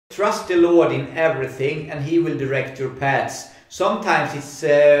Trust the Lord in everything and He will direct your paths. Sometimes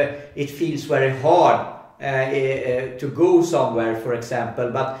it feels very hard to go somewhere, for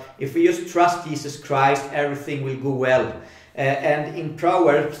example, but if we just trust Jesus Christ, everything will go well. And in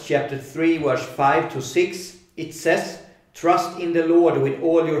Proverbs chapter 3 verse 5 to 6 it says, "Trust in the Lord with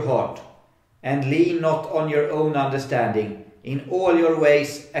all your heart and lean not on your own understanding. In all your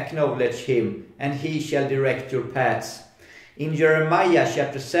ways acknowledge Him, and He shall direct your paths." In Jeremiah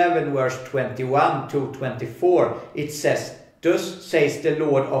chapter 7 verse 21 to 24 it says, "Thus says the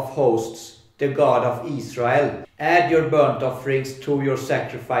Lord of hosts, the God of Israel, add your burnt offerings to your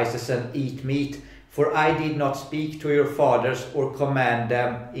sacrifices and eat meat, for I did not speak to your fathers or command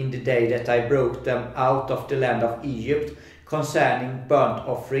them in the day that I brought them out of the land of Egypt concerning burnt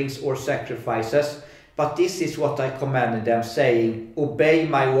offerings or sacrifices. But this is what I commanded them, saying, Obey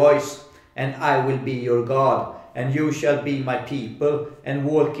my voice, and I will be your God, and you shall be my people, and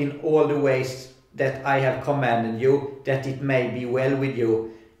walk in all the ways that I have commanded you, that it may be well with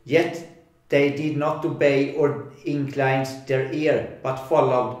you. Yet they did not obey or incline their ear, but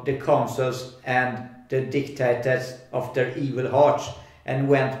followed the counsels and the dictates of their evil hearts, and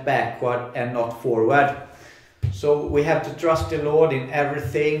went backward and not forward." So we have to trust the Lord in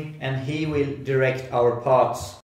everything, and He will direct our paths.